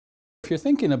you're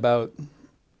thinking about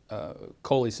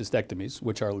cholecystectomies,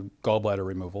 which are gallbladder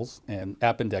removals, and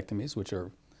appendectomies, which are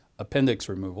appendix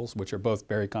removals, which are both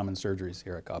very common surgeries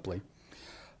here at Copley,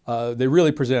 they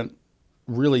really present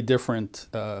really different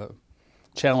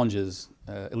challenges,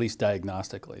 at least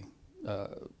diagnostically.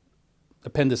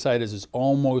 Appendicitis is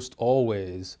almost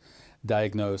always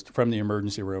diagnosed from the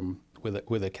emergency room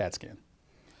with a CAT scan.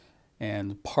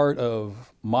 And part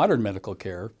of modern medical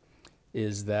care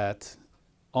is that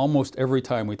almost every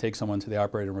time we take someone to the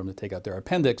operating room to take out their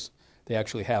appendix, they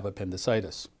actually have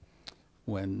appendicitis.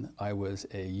 When I was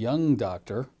a young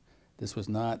doctor, this was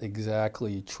not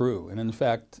exactly true. And in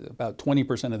fact, about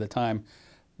 20% of the time,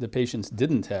 the patients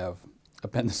didn't have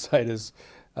appendicitis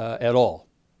at all.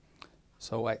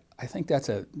 So I think that's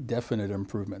a definite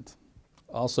improvement.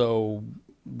 Also,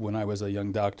 when I was a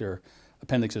young doctor,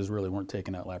 appendixes really weren't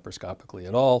taken out laparoscopically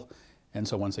at all. And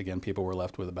so once again, people were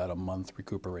left with about a month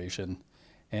recuperation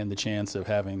and the chance of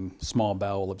having small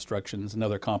bowel obstructions and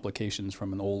other complications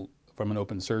from an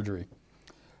open surgery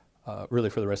really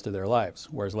for the rest of their lives.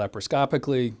 Whereas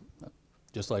laparoscopically,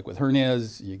 just like with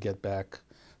hernias, you get back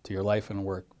to your life and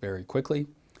work very quickly,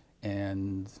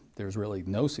 and there's really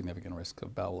no significant risk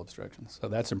of bowel obstruction. So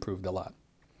that's improved a lot.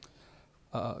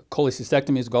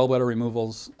 Cholecystectomies, gallbladder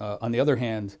removals, on the other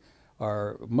hand,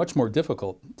 are much more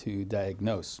difficult to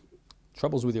diagnose.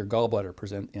 Troubles with your gallbladder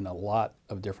present in a lot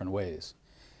of different ways.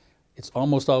 It's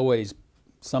almost always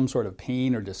some sort of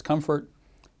pain or discomfort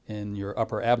in your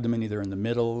upper abdomen, either in the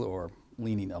middle or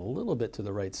leaning a little bit to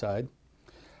the right side.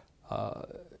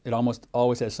 It almost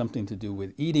always has something to do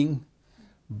with eating,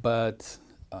 but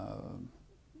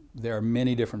there are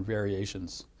many different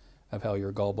variations of how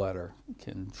your gallbladder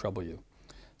can trouble you.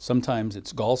 Sometimes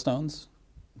it's gallstones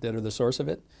that are the source of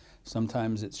it.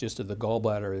 Sometimes it's just that the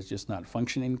gallbladder is just not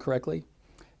functioning correctly.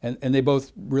 And they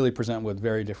both really present with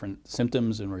very different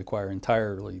symptoms and require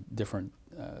entirely different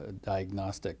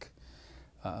diagnostic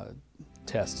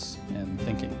tests and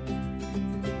thinking.